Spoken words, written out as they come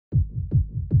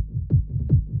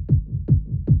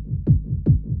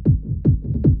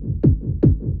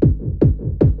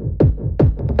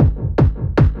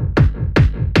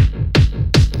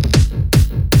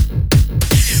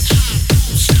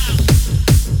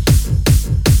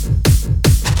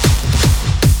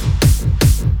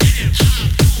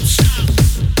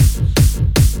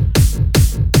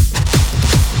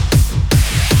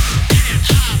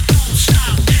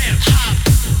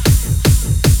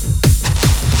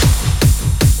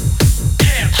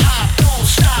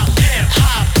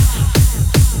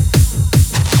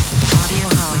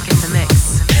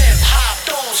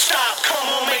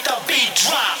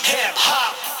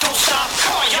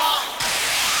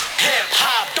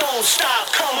don't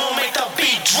stop, come on, make the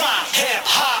beat drop. Hip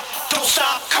hop, don't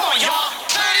stop, come on, y'all.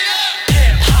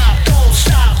 Hip hop, don't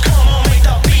stop, come on, make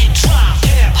the beat drop.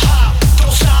 Hip hop,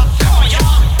 don't stop, come on,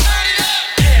 y'all.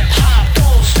 Hip hop,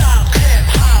 don't stop, hip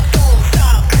hop, don't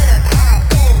stop, hip hop,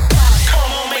 don't stop. Come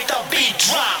on, make the beat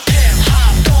drop. Hip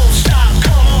hop, don't stop,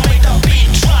 come on, make the beat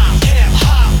drop. Hip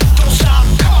hop, don't stop,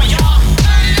 come on, y'all.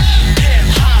 Hip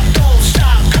hop, don't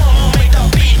stop, come on, make the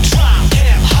beat drop.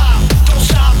 Hip hop, don't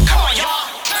stop, come on, y'all.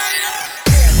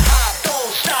 Hip hop, don't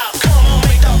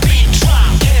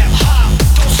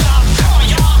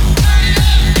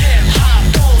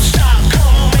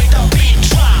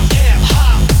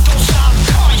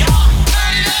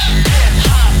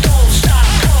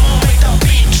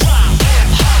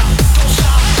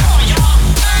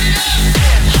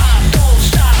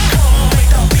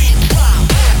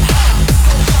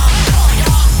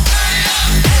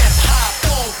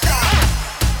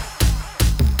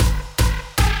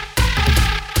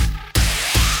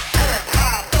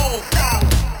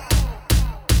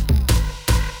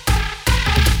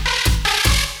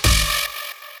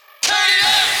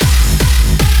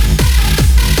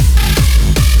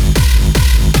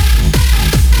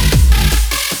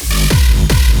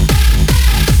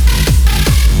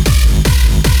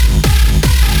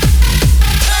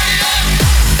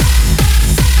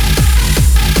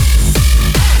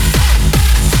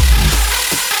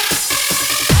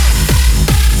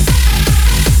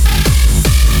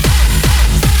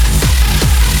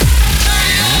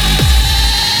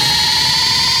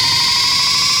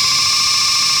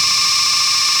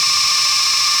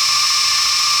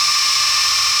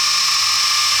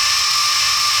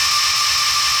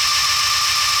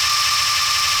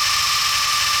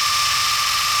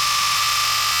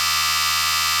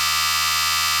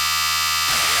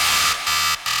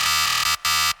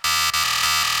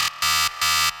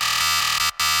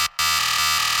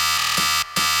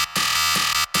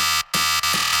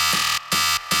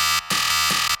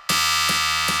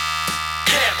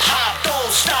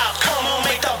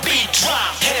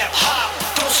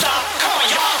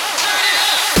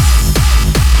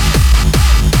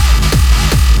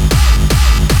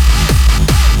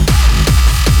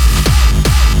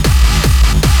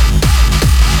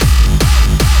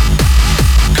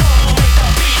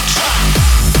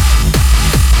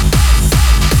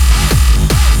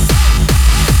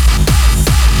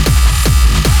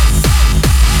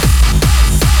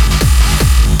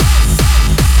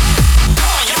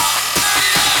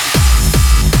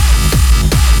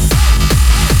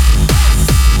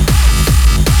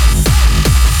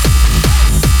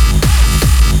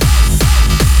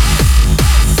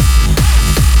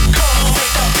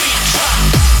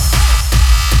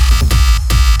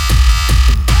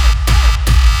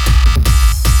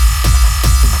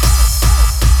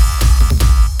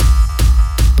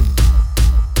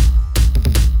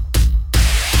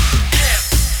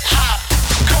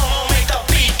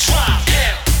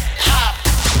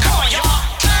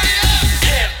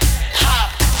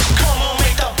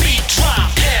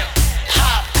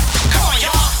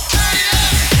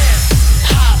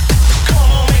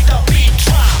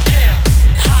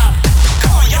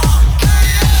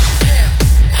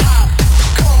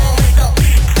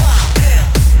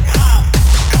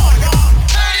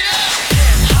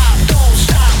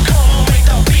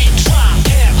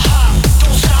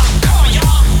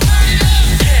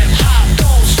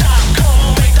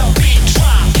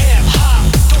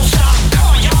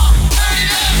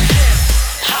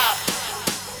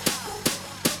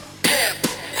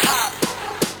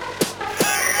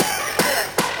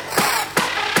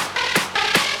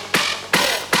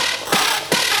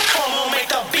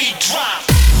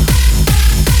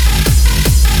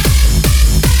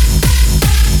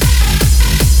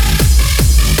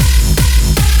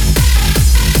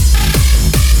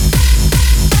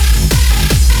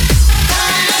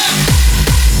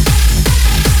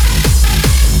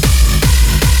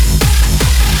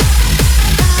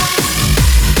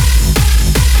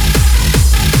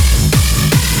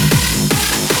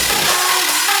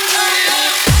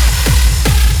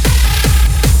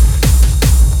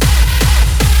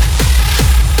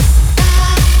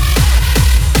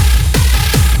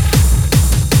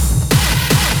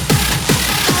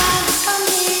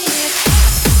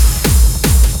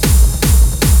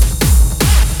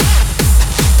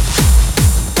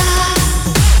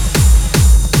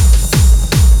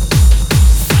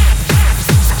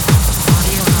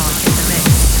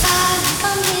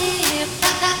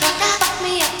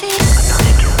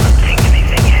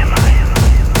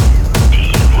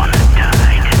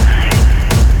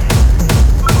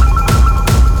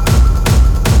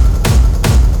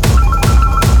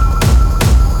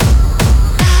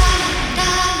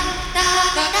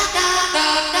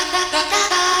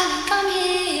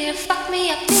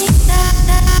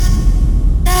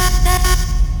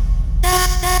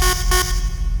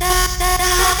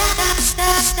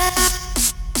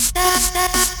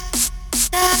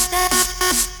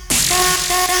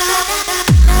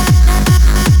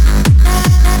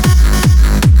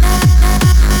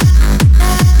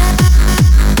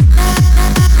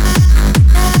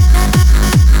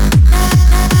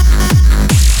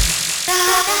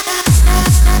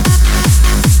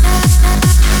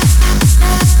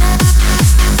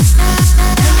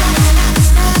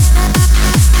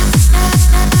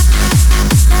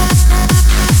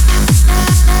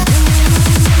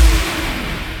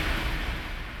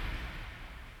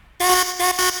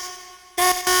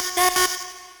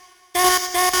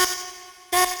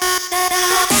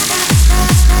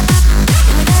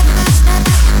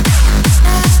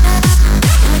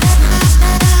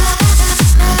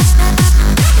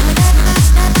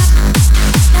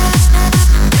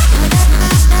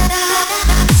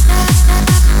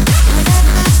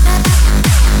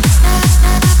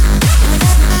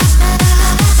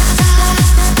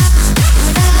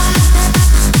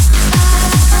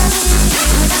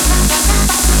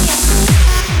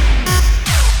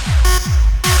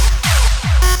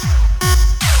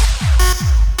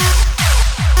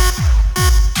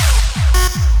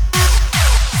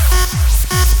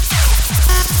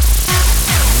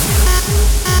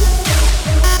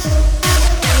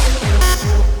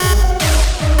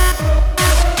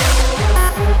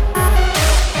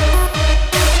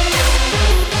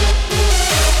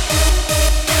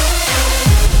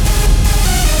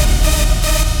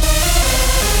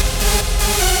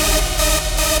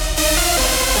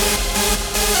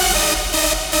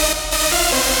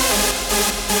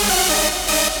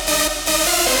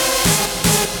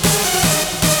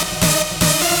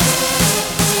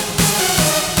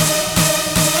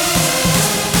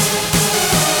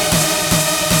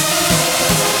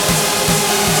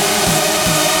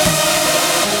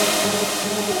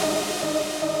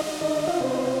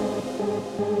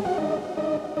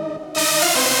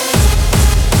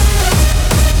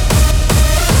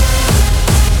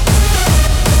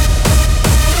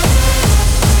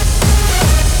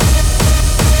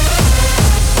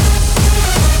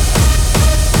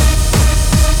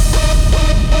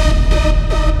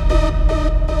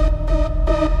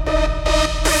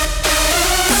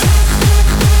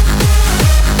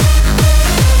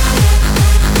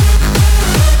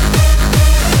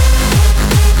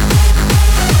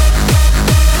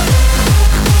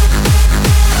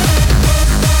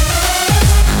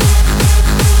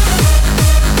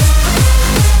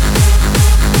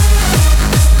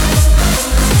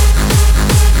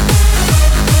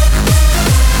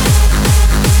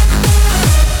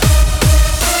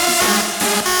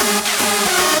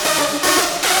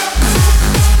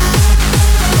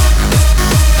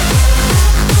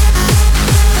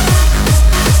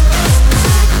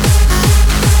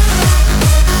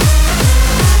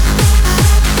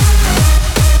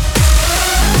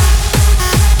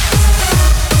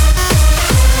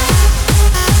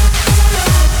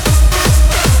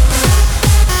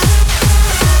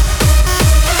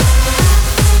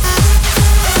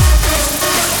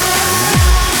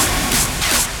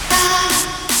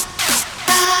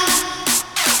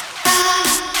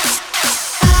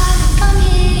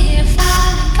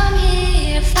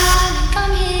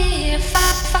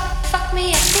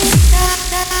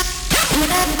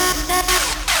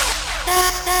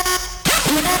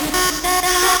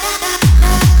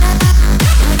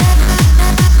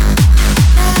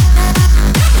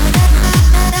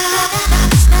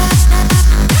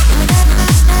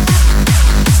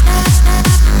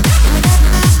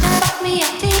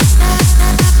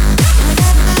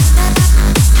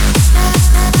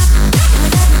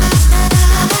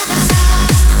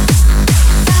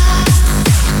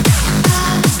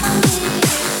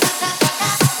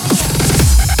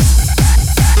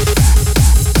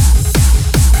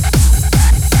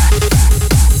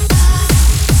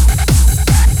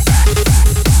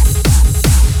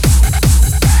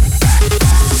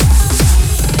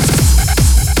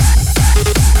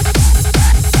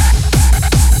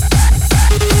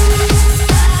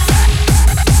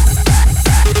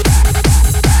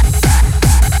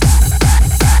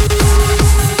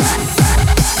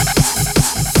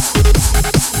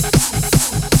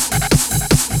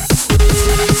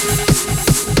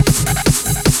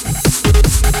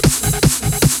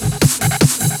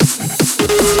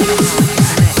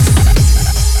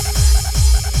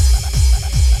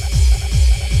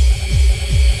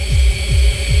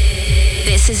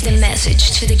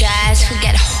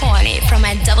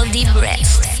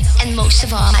and most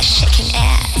of all, my shaking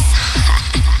ass.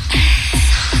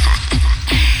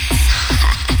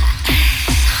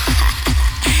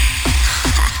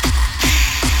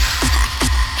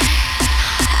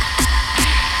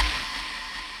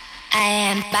 I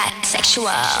am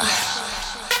bisexual.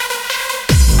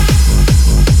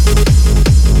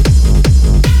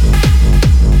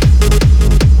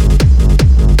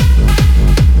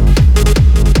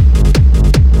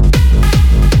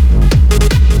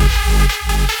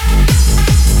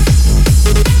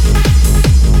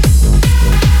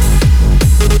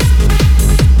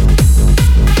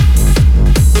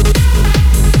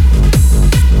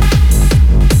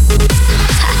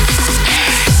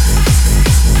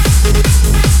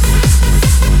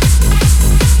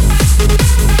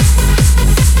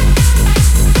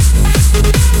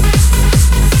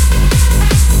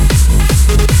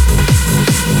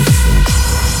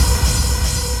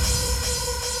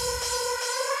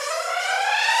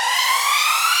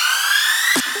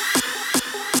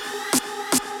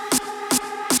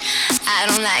 I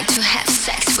don't like to have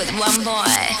sex with one boy.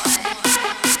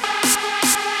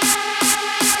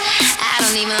 I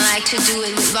don't even like to do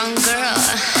it with one girl.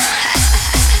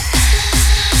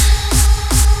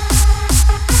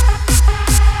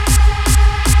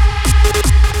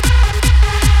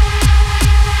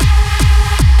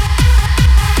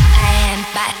 I am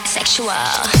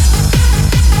bisexual.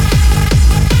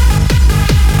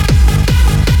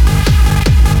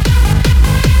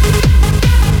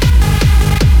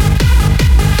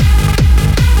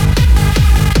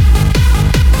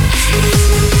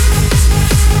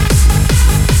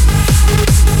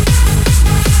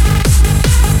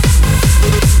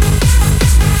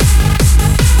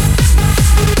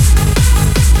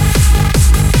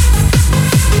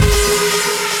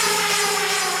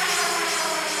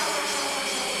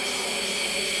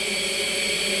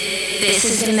 This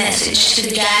is the message to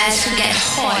the guys who get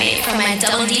horny from my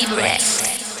double D breast.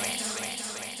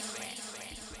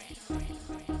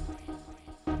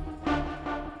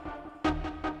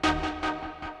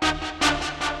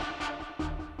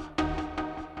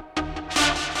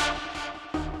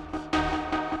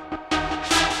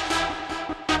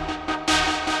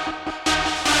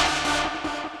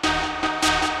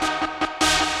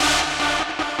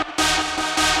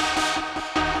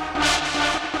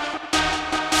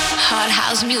 Hard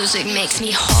house music makes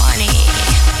me horny.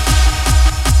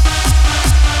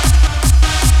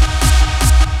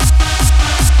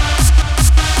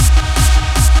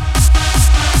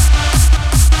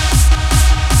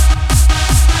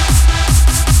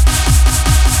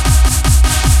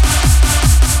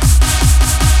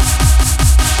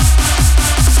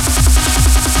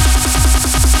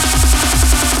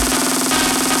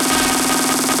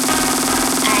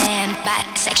 I am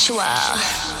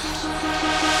bisexual.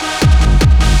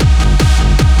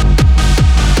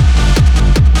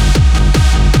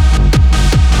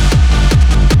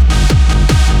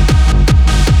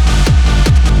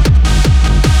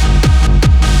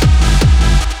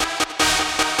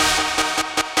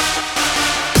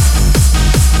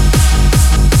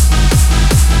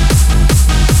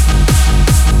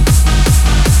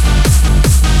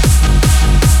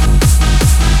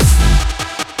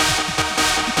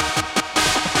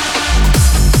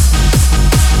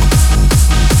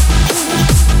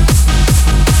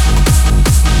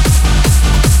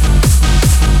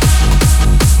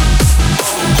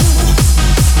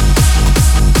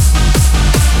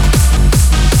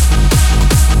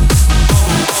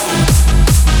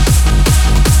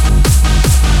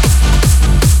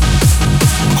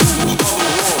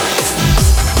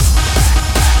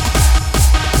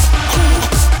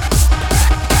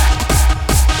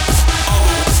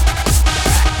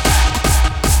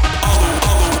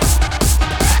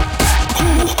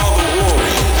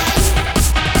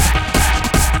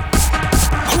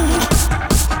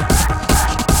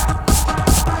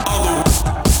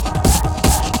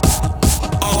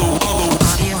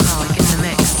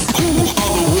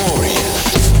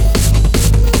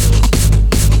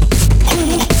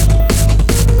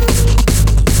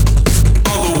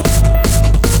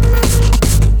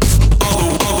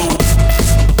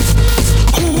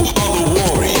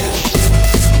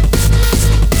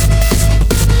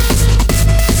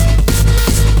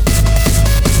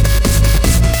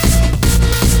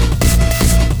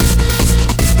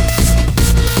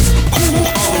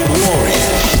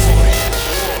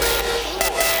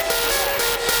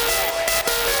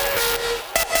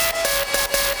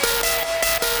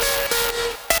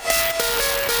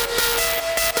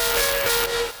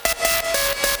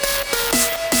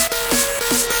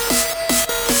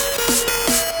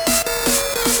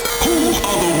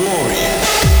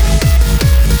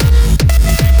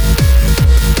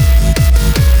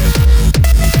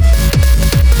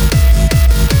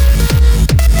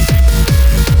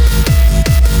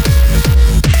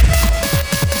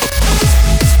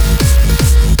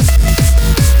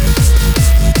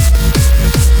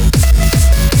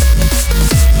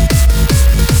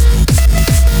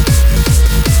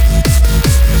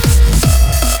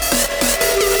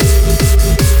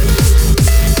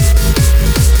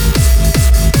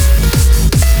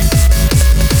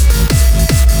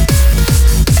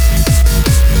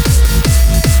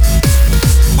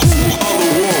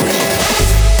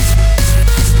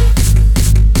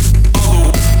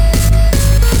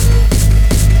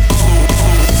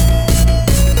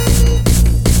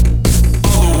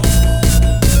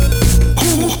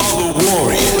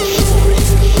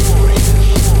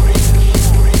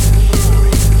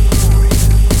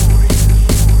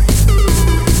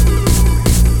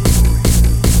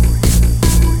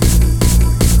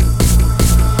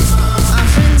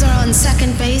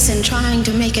 race and trying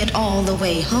to make it all the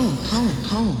way home, home,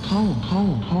 home, home,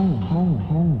 home, home, home, home,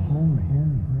 home, home.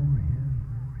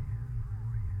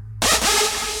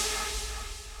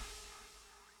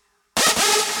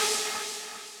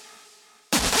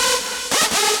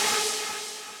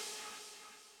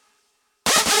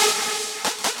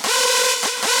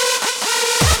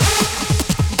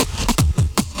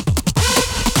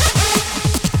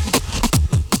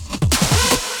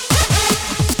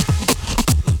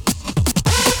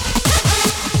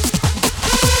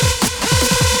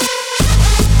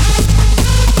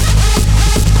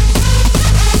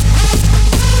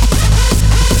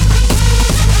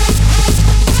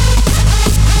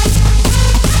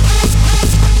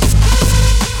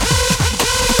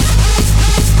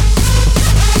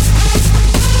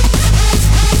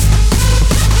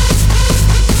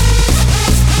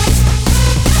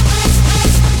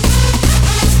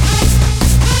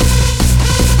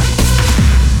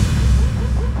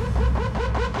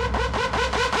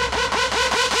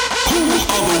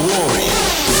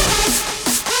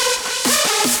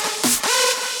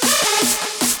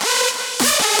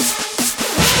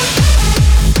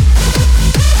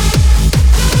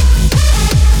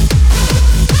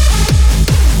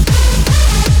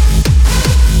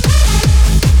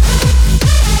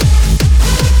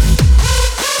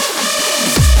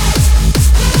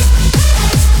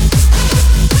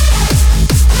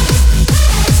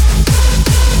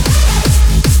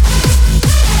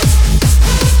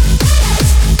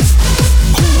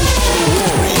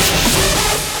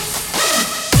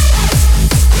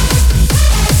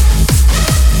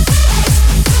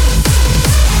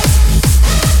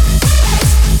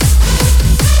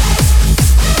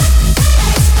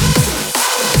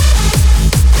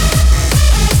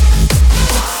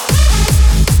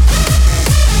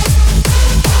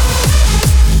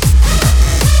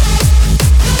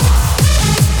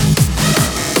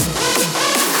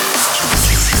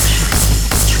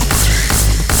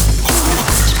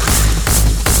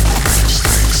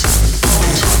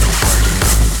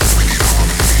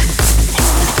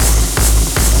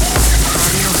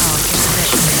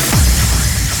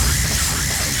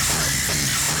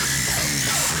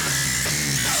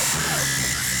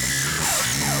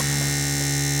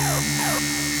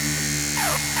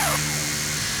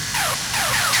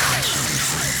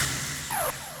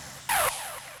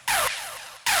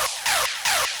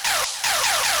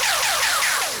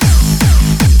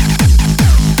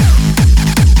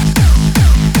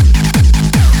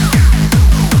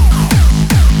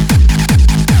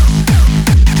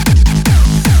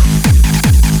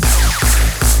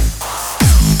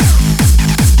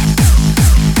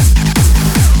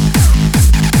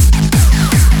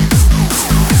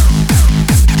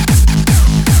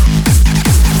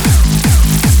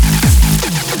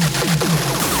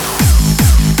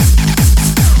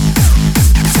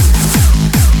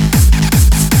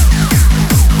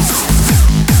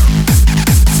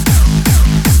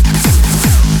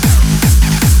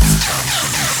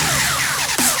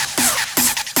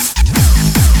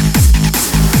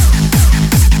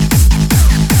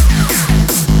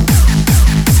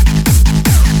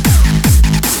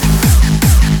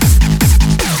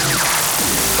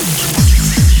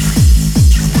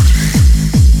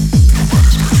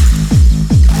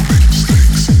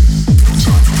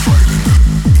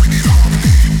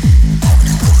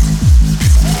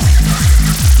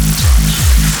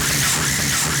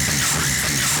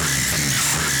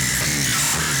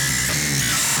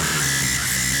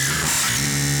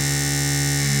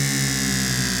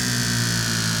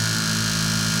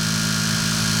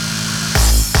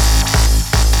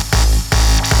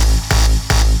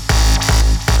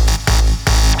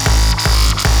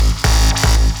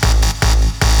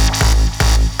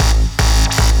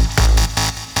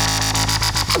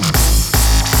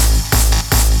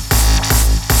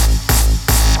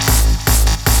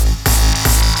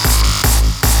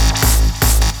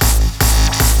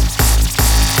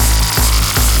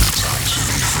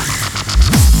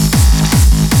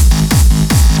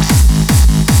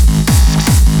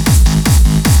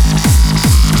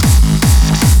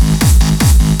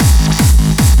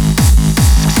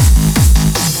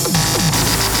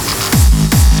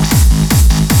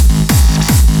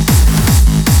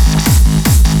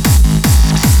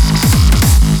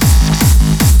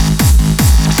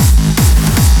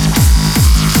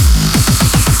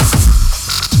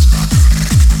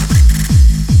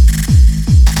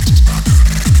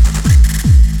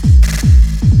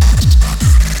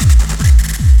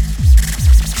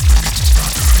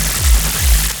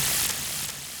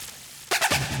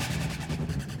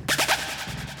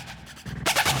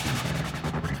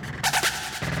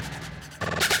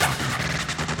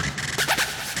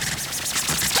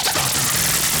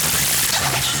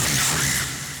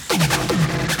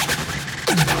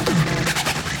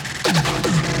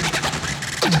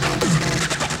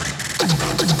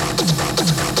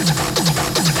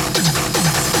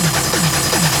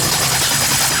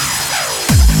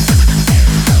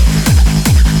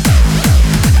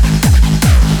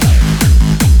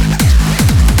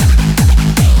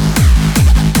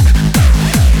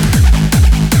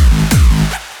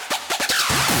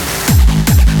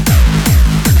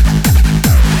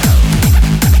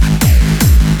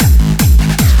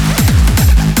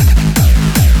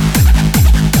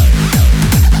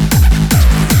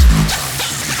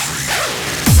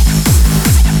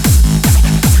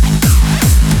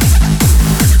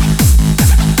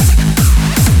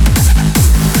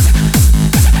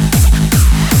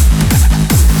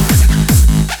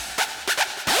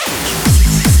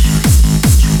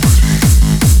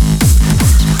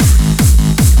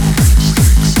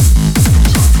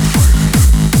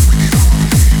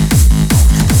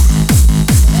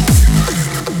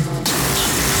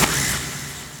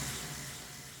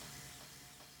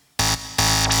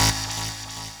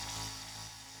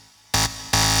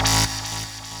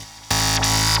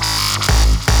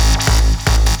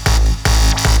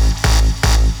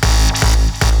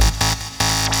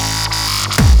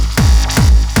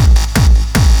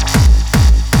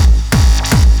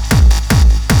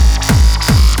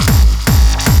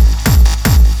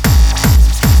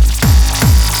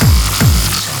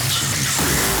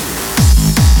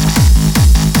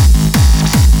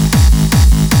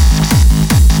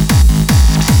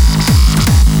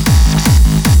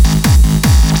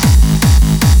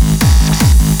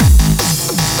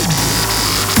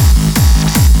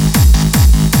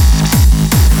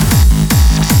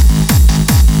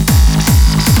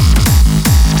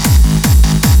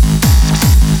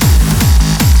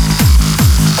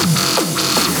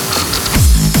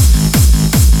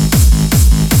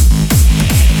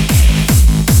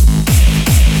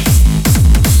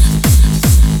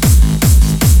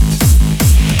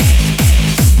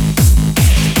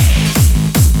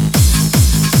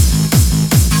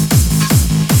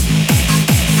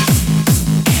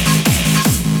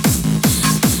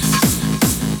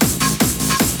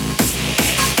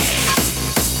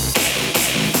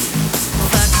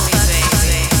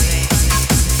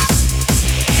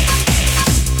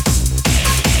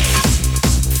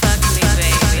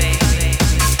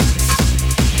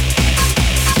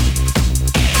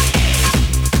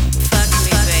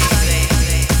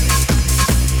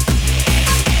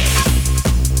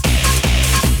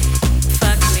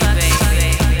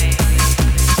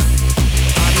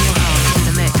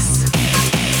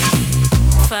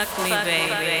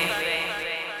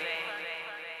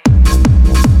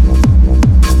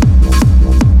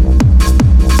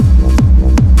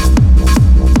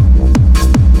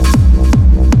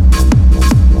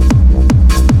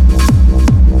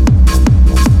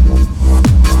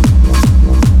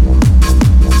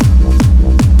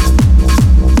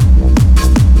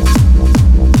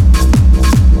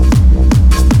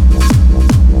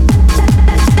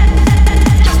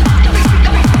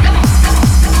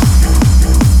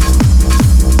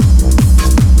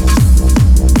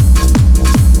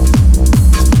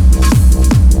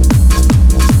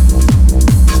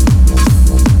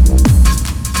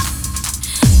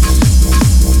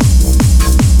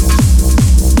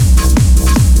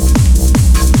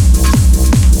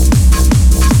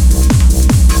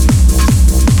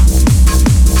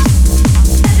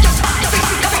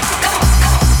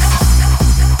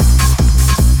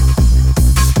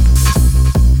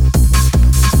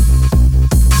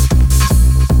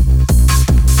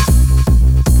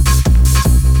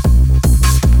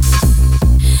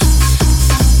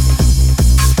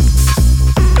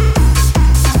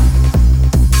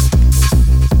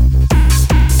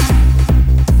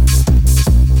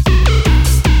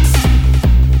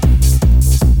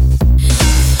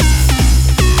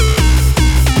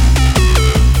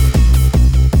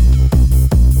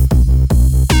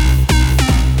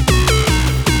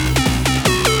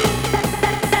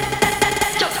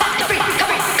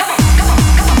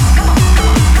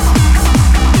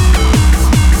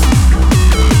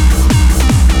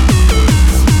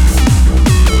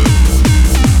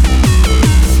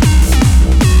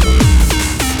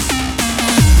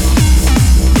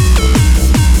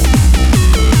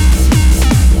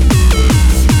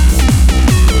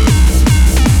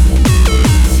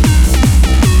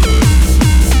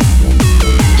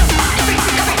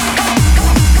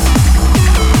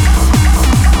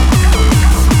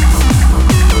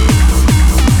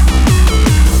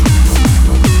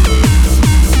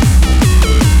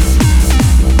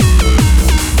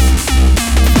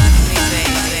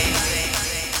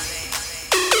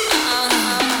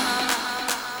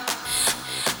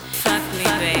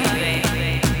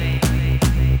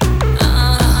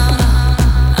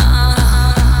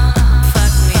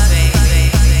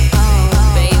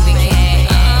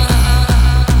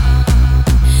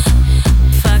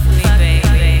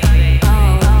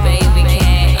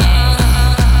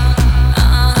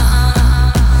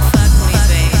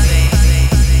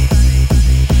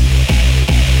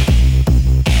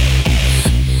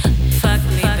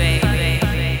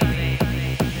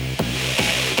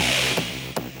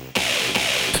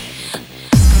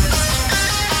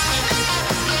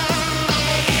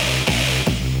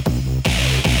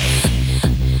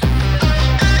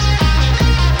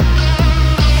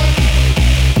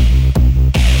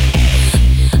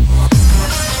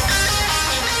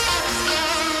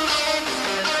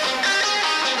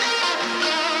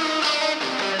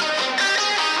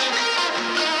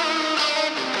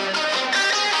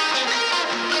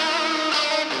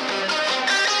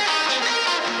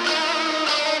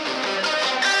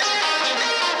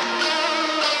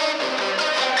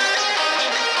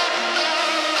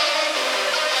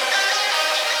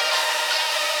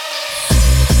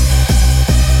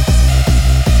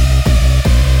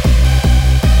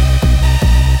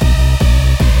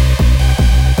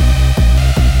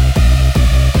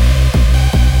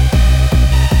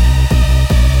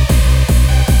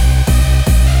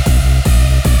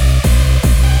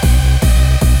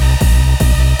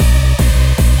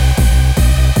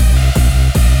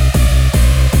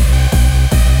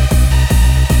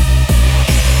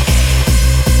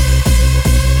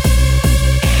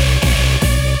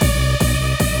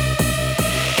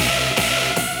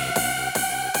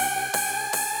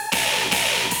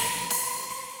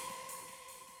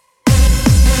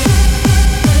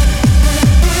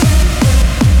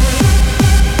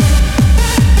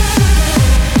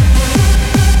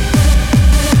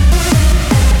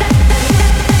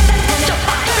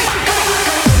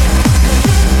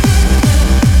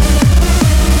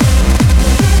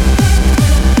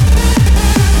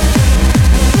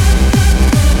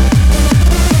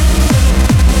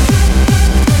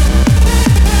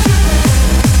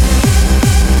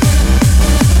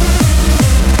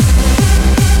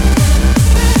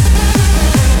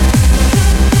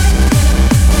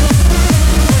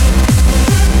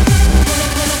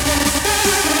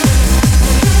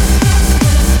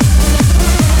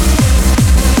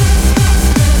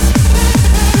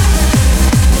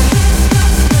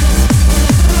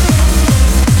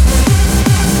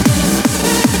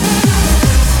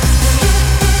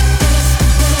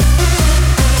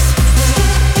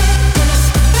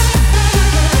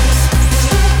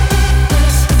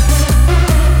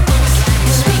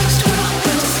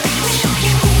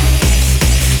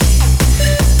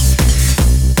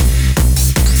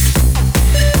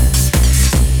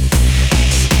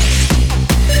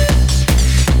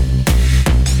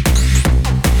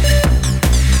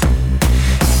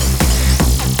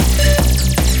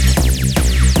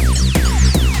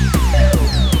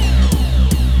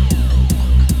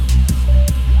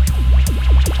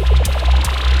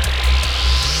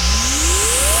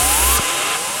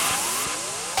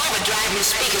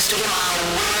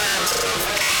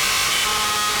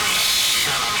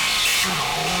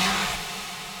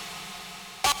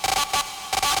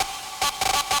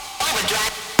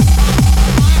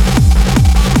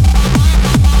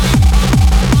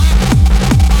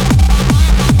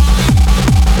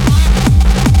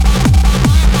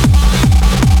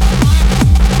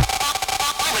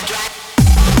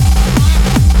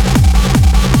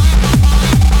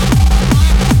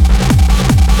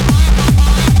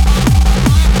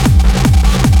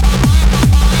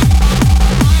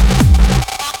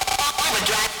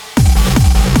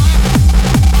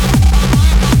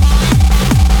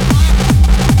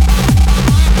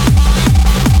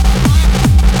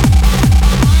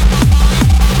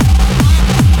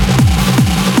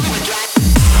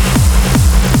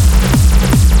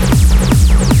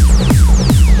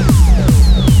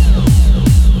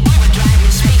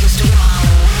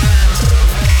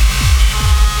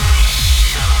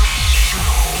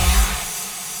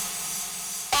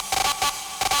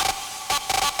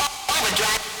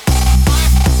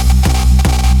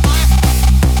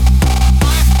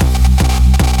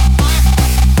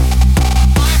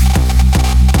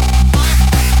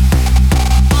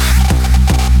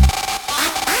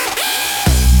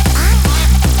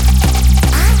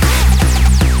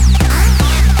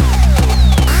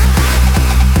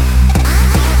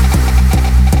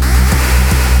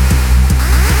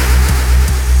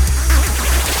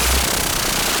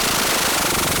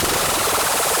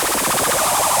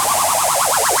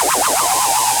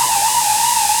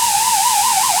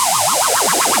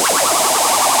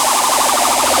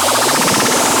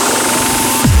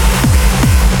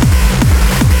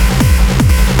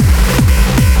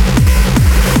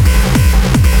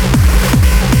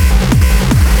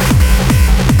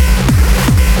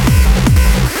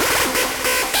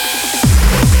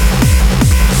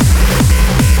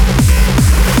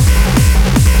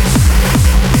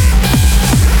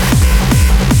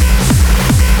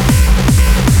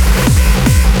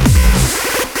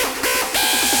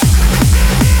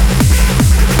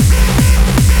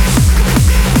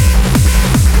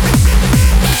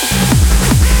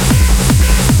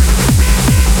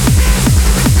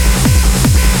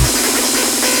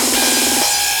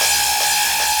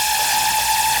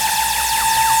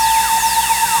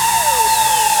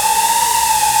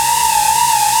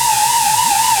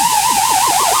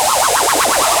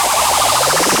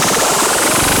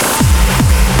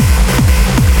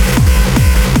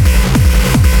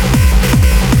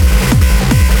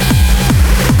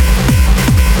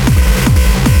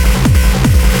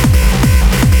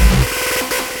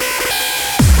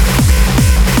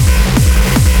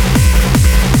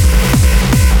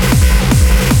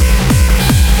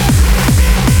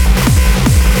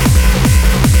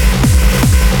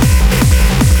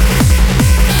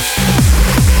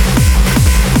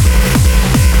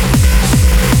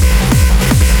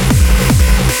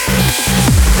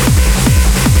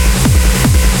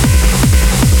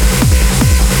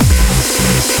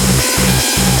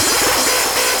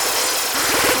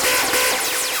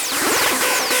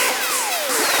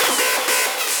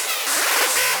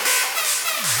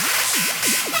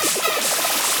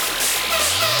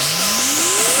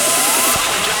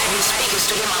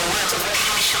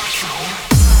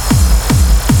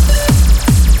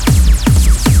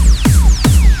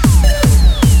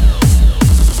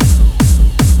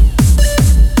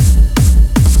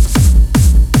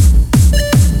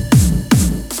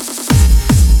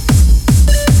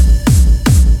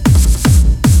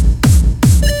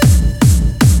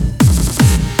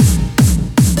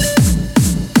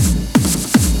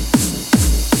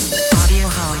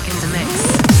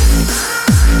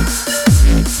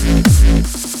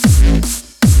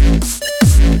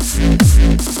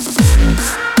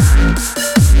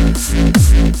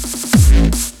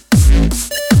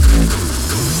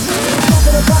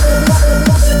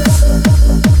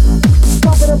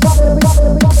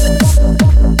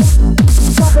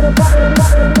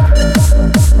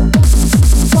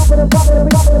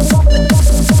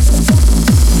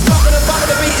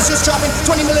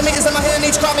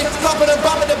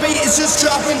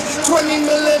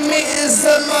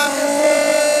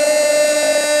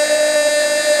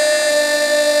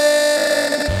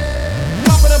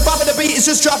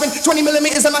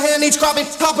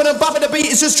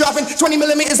 Just dropping 20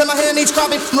 millimeters and my hand needs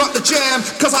crabbing. Rock the jam,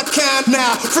 cause I can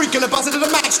now. Freaking the buzz to the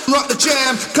max. Rock the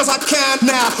jam, cause I can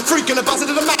now. Freaking the buzz to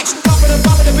the max. Popping and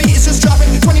popping the beat is just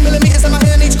dropping 20 millimeters and my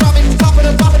hand needs crabbing. Popping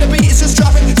and popping the beat is just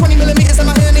dropping 20 millimeters and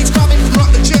my hand needs crabbing. Rock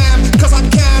the jam, cause I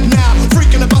can now.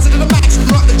 Freaking the buzz to the max.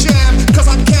 Rock the jam, cause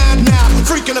I can now.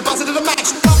 Freaking the buzz to the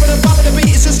max. Popping and popping the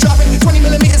beat is just dropping 20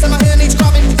 millimeters and my hand needs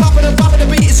crabbing. Popping and popping the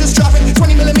beat is just dropping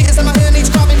 20 millimeters and my hand needs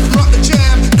crabbing. Rock the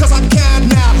jam, cause I can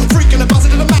now. Freaking the buzz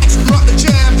to the max. Rock the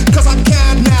jam, cause I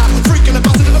can now. Freaking the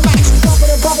buzz to the max.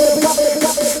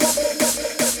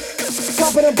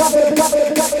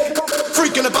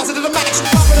 Freaking the buzz to the max.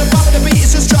 Popping and popping the beat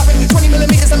is just dropping 20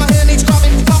 millimeters and my hand needs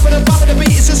crabbing. Popping and popping the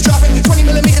beat is just dropping 20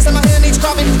 millimeters and my hand needs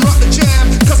crabbing. Rock the jam,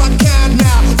 cause I can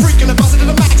now. Freaking the buzz to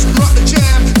the max. Rock the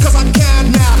jam, cause I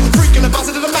can now. Freaking the buzz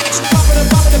to the max. Popping and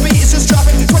popping the beat is just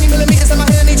dropping 20 millimeters and my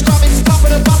hand needs crabbing.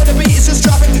 Popping and popping the beat is just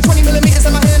dropping 20 millimeters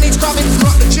and my hand needs crabbing.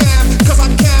 Rock the jam, cause I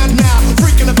can now.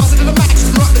 Freaking the buzz to the max.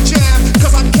 Rock the jam,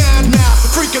 cause I can now.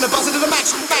 Freaking the buzz to the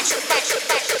max. Max, max, max,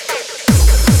 max.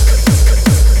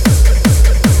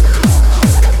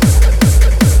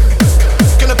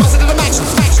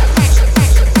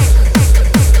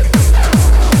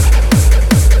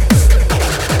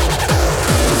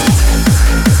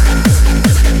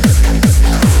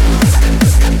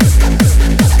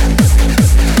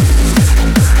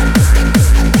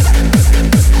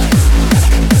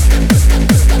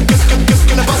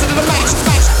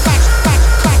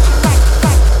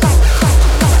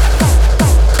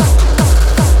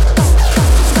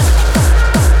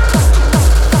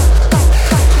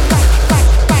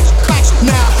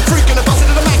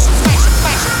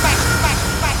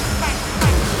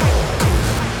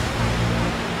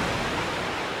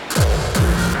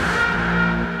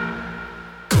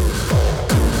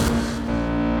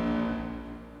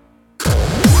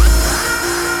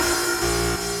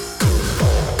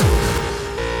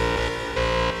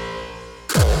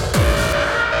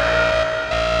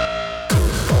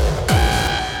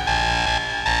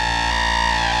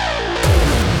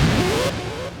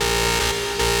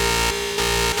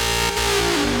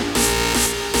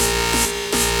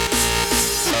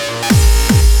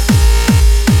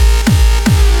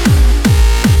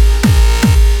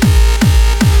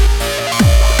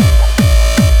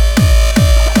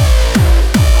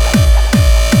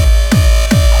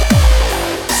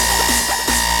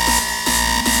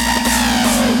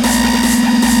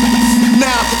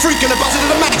 Freaking the buzz to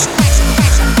the max.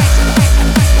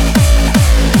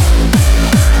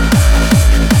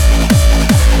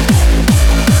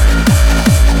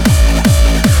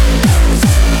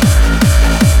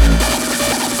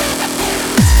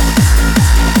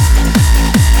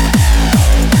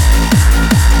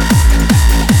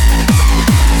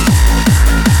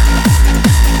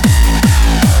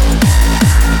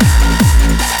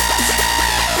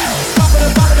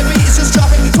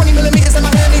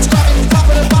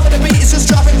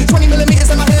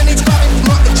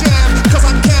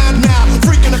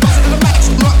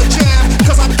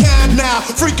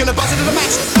 Freaking the buzz to the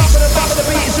max. Popping and popping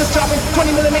the beat is just dropping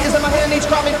 20 millimeters and my hand needs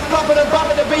crabbing. Popping and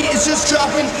popping the beat is just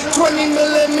dropping 20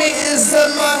 millimeters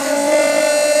and my hand.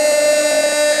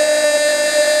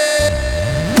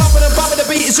 Popping and popping the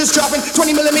beat is just dropping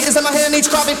 20 millimeters and my hand needs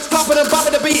crabbing. Popping and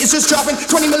popping the beat is just dropping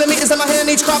 20 millimeters and my hand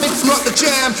needs crabbing. Rock the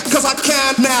jam, cause I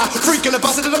can now. Freaking the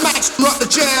buzz to the max. Rock the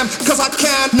jam, cause I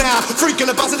can now. Freaking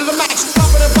the buzz to the max.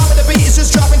 Popping and popping the beat is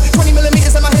just dropping 20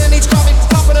 millimeters and my hand needs crabbing.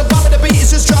 Popping and popping the beat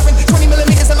is just dropping 20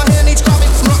 millimeters and my hand needs crabbing.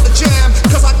 Rock the jam,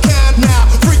 cause I can now.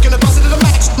 Freaking the buzz to the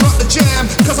max. Rock the jam,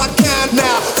 cause I can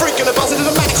now. Freaking the buzz to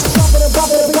the max. Popping and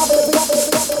popping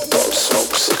the beat.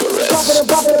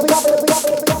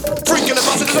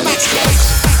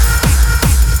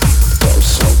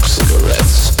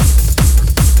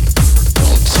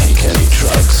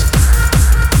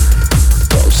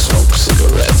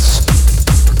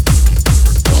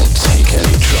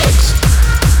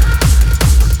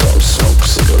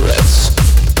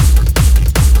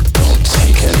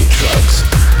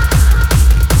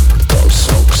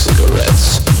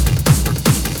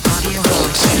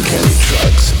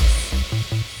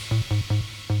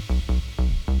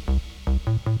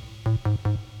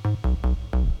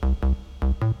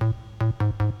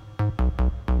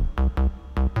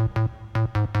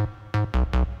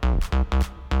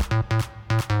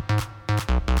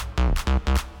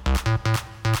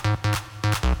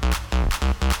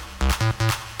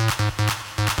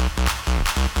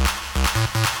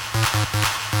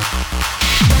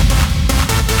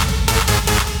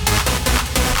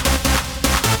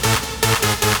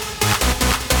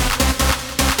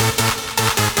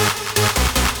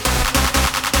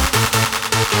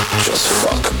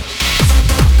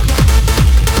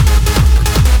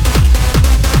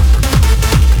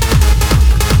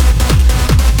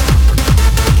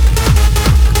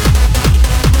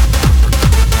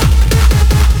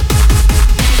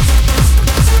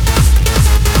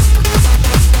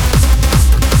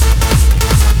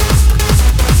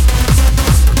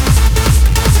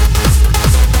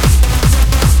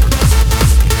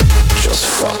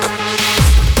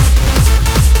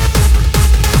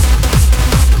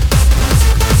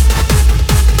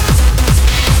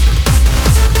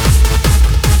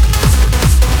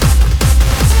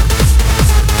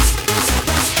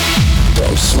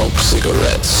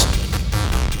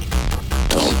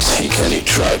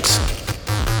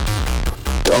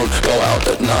 out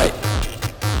at night.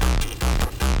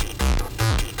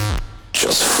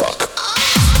 Just fuck.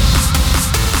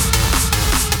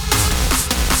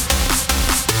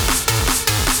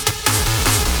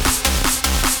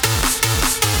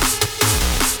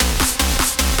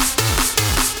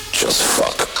 Just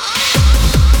fuck.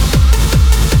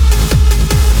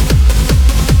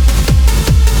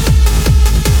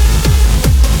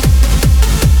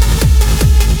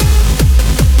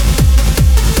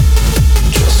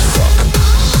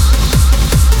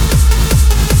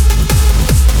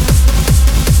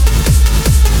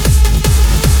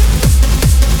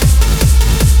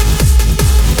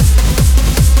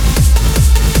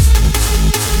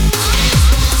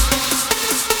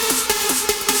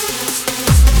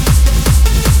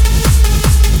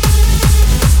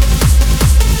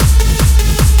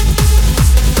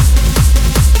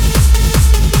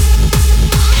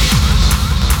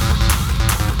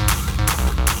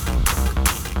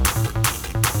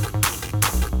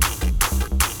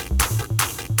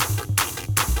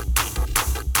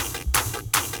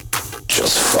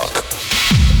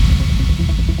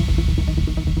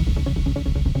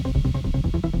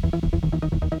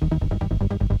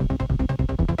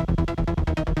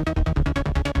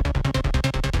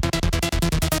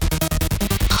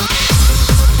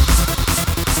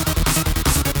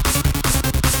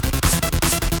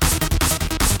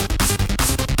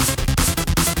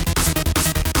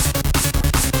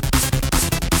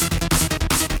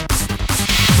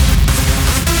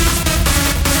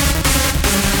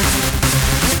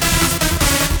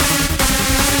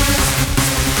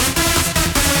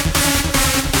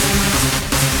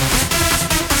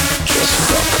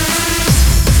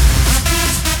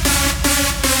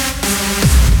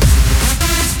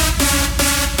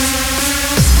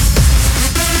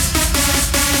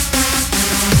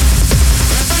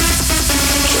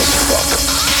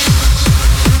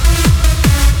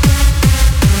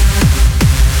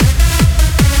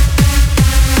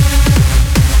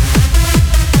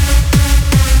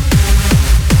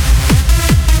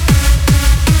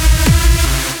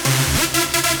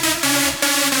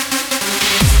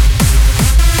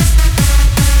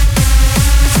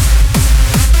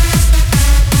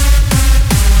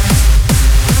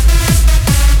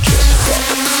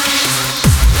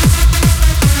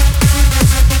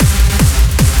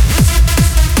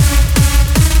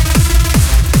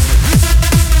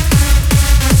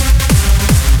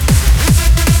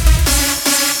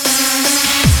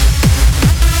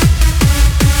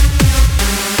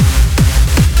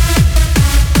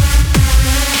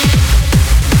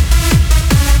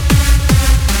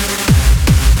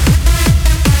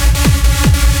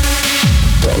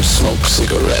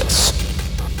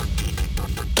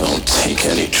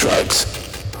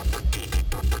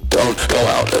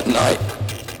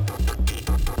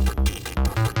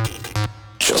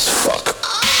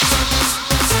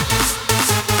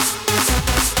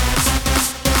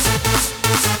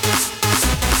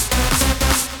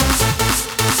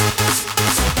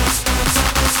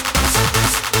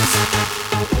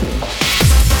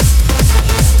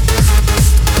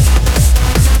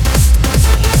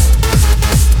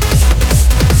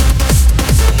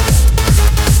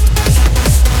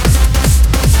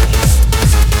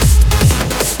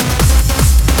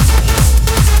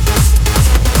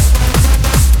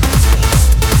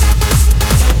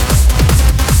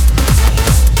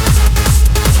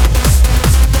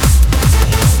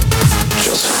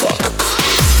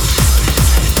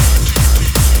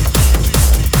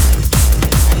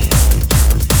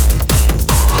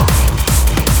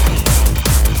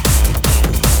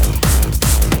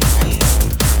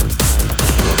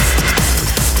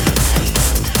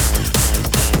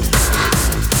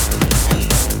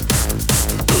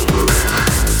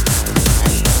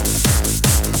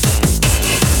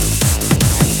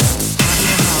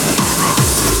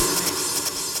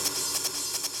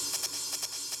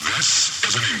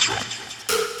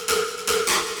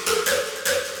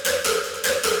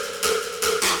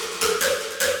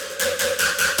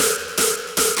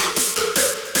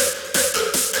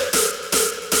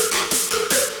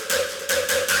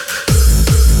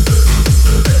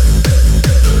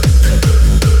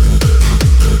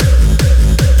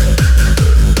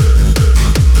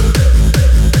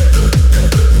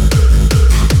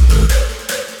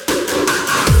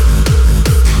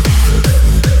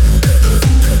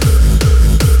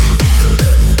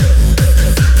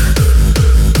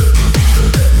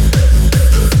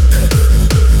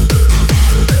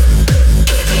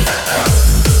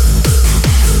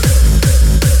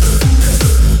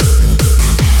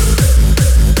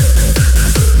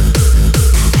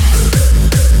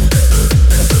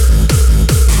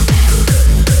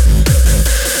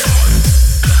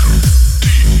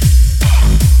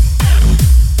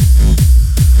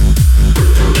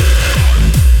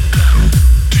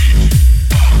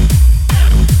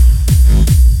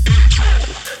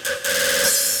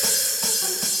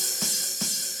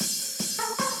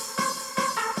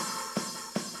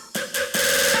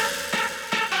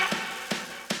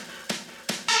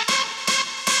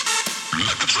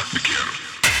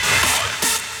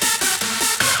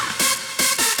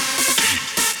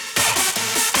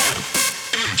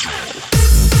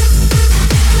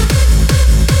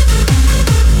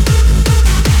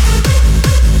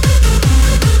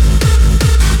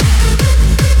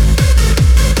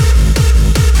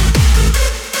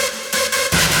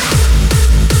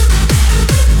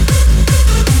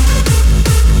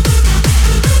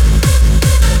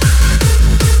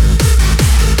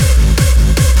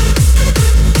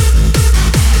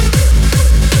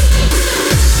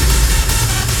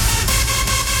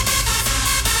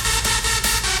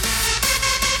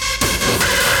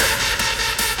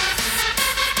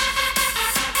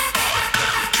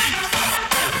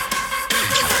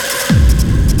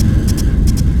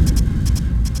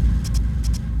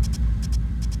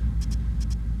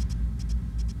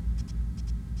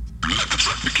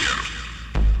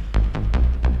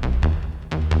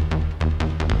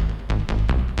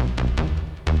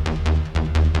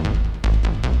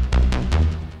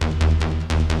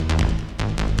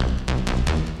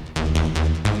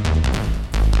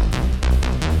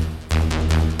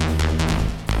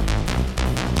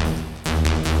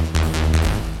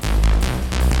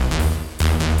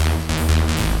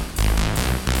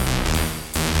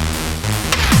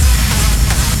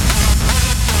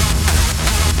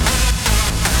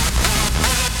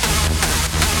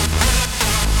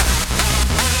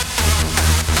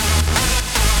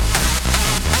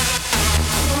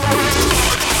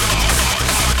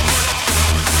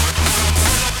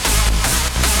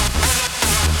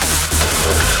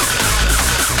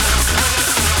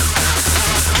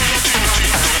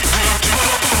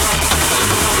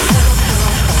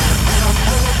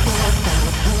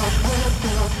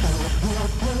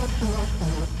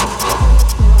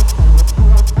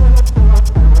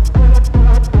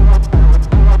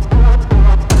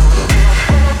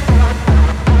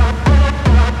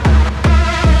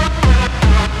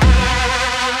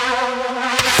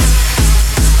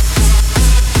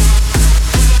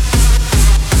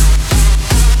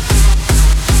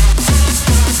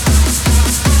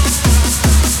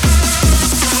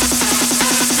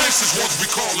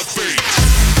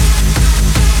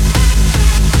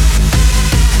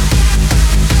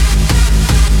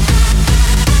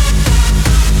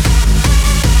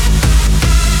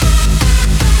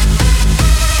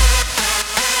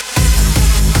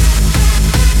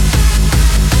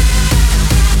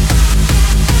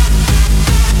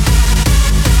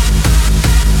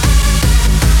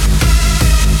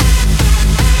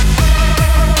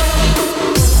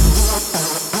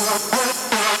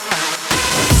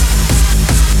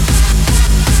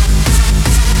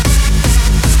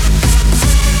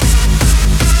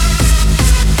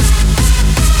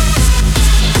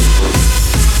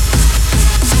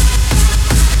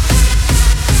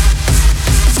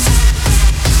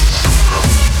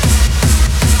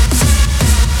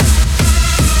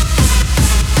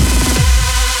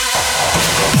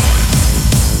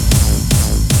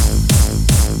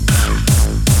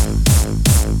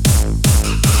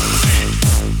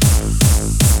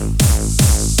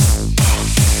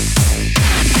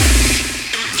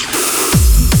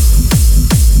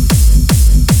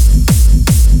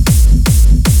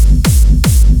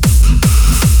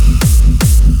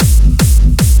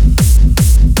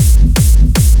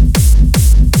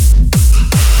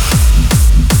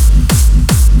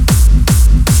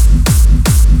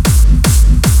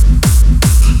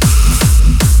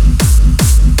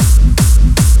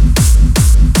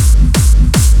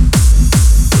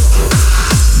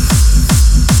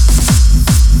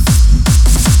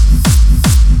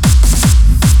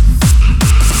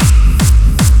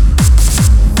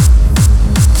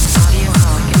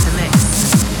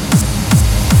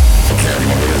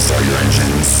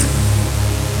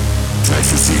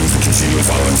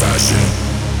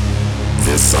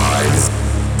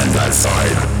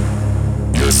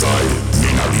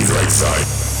 right side.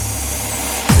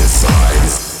 This side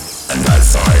and that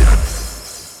side.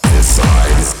 This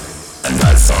side and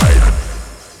that side.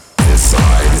 This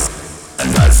side and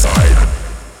that side.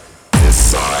 This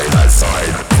side, that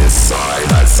side. This side,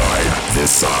 that side.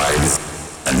 This side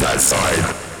and that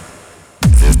side.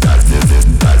 This that this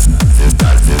that this that this that this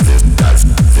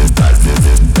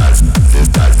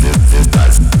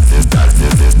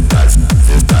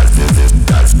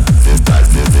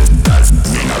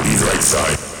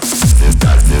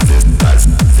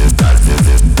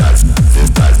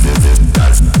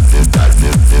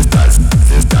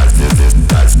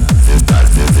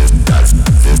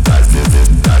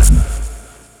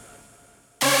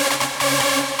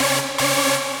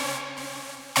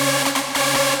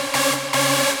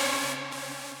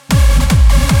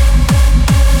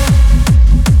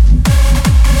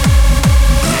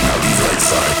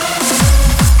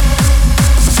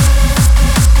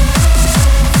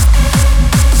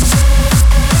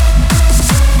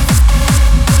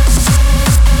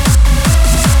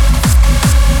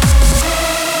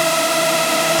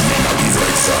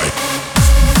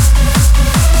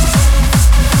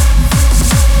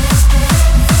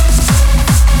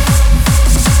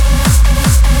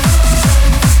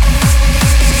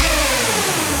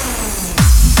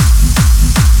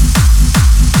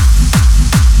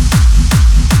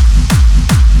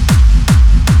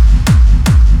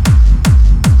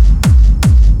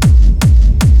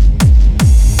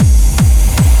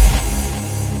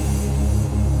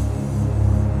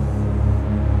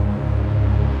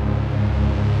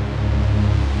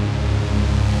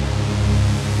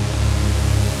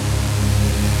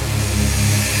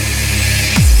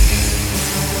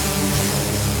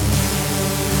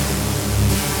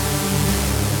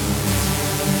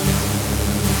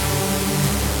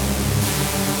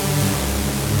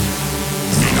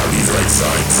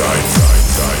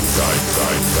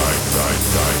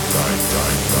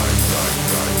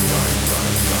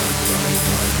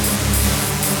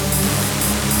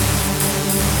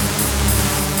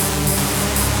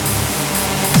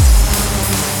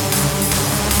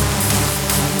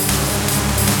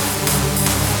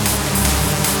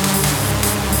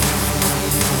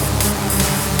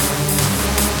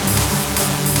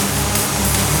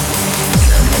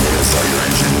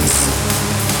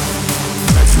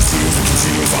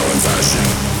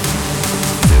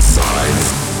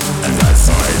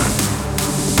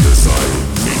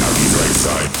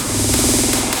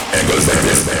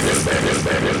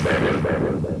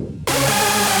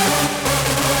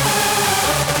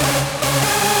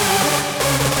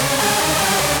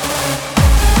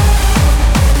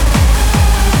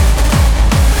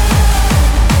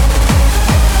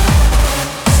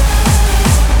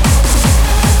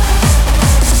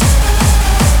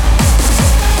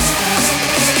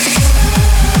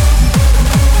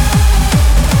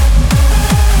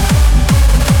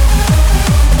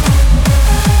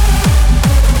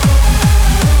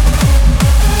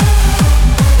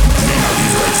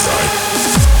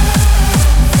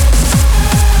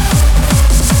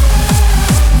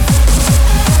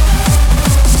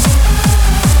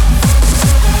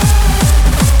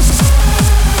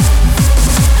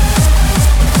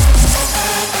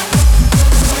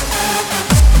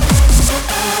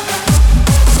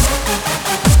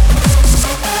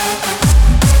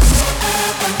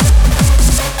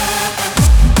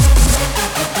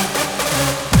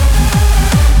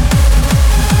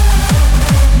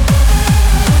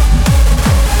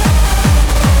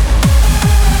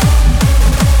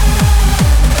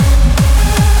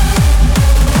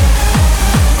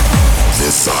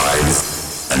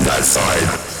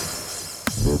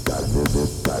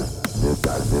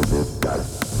that this that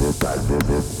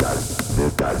this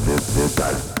that this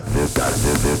that this that this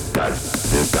that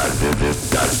this that this that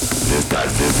this that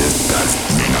this that me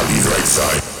now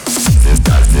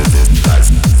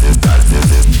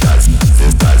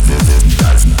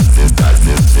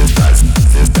leave right side.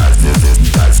 This that this that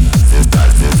this that this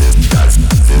that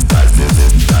this that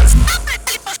this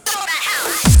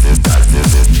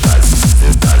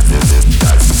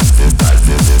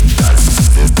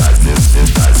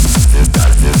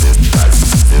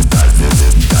that this that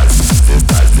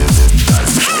this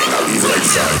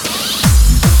that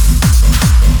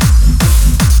this that this that this that this that this that this that.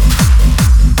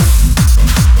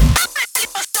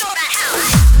 Slow that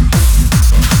house.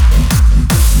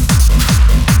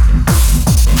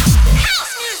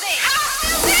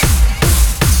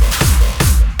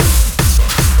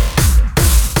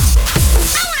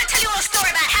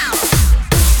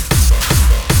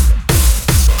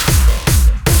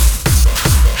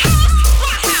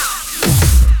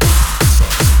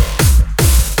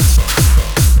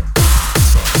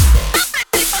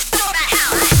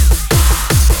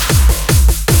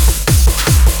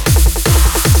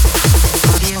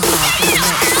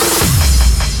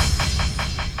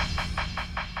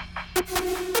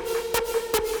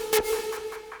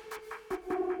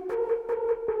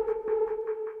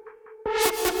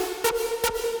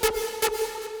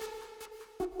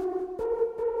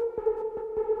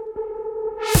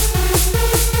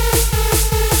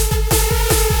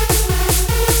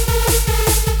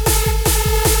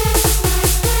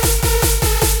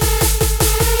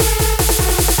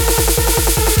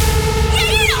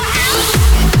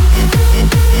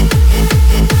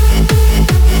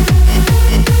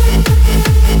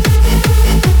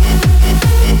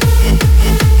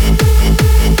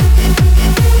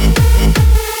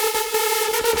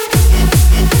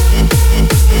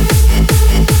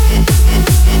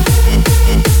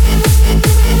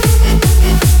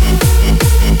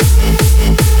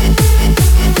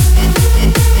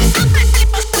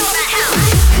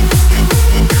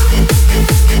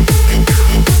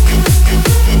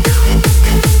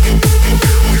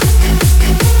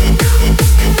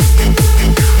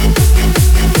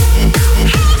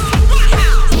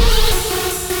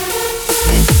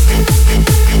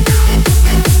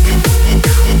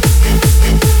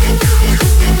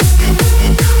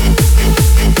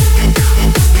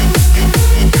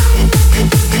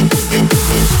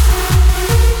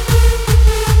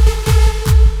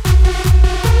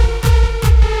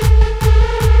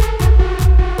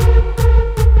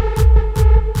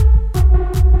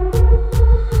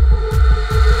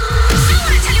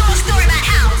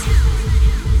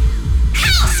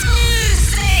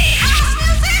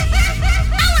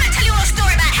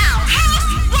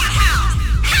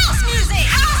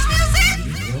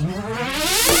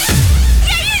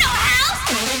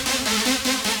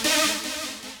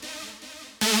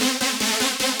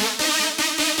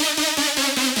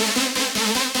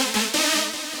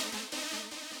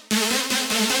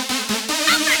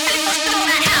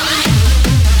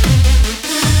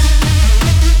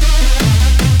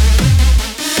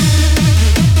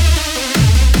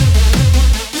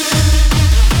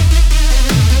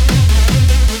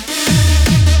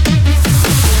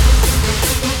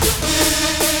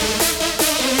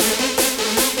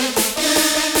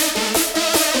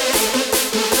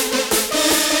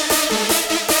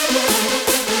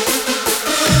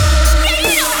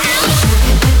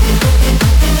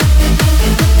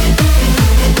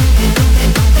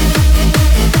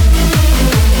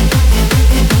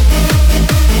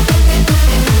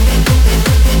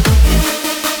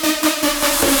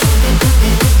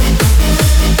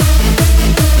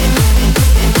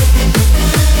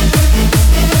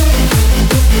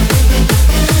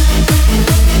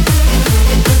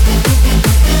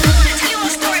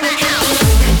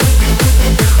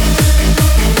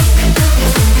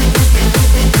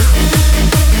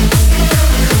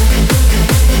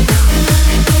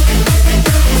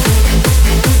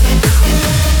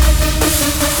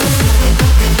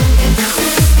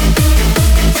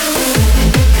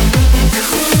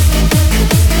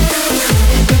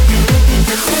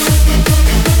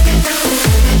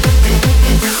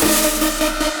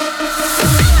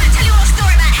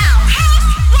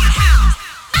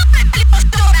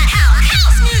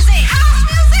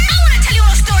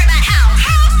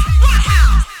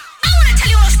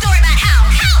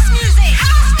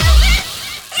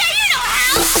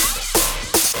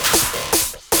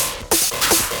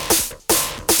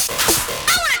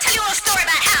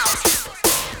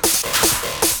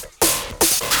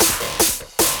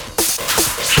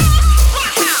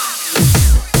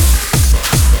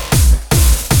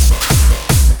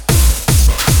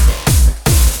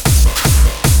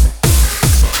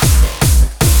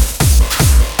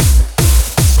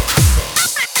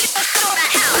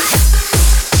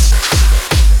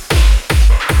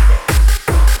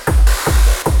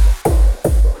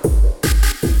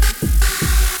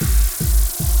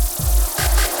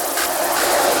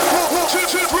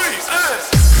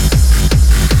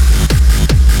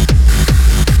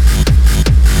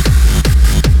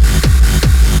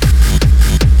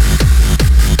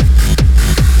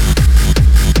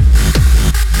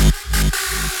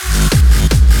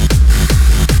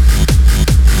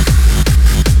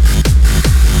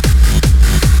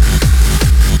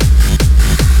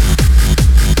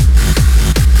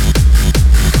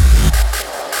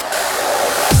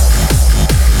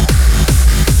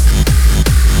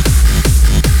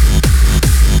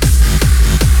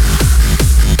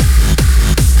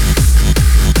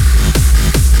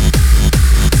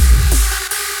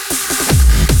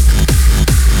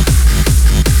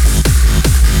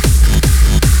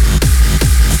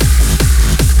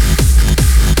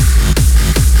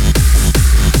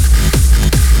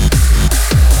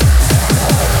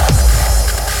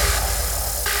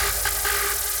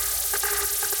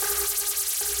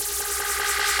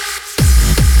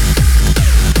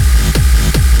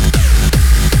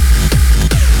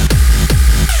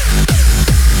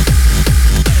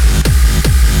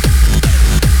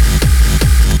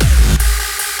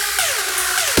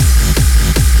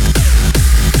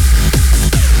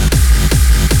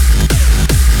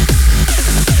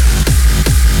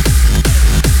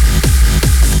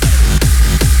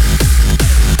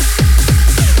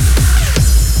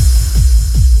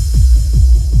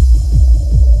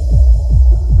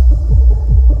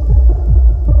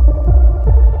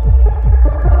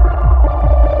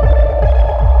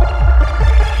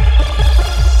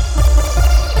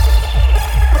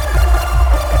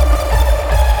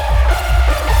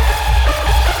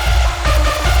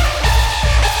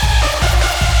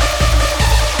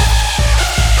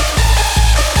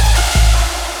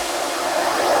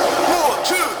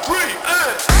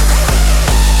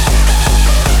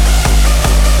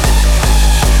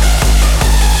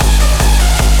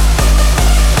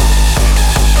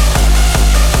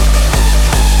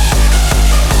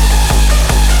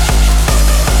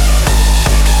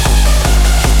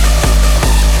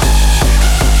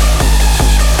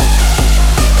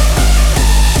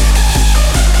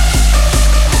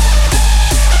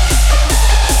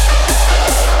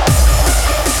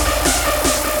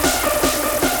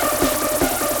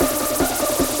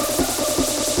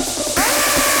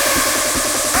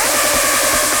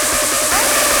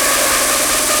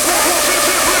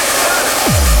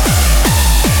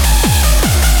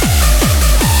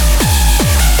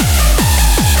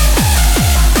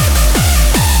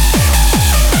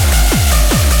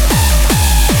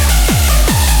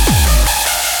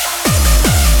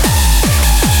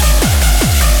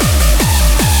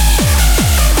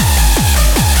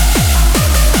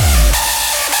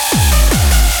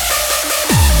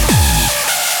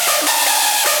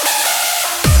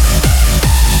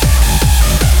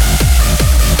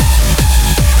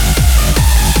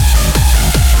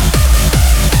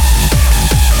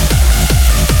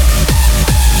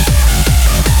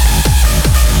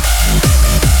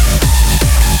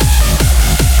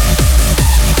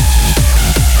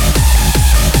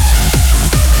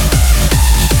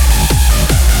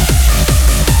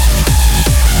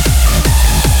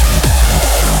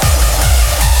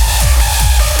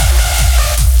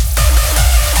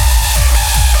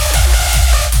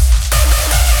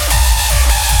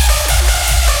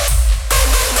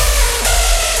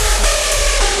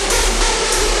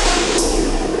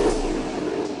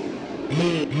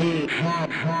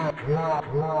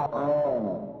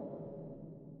 Oh.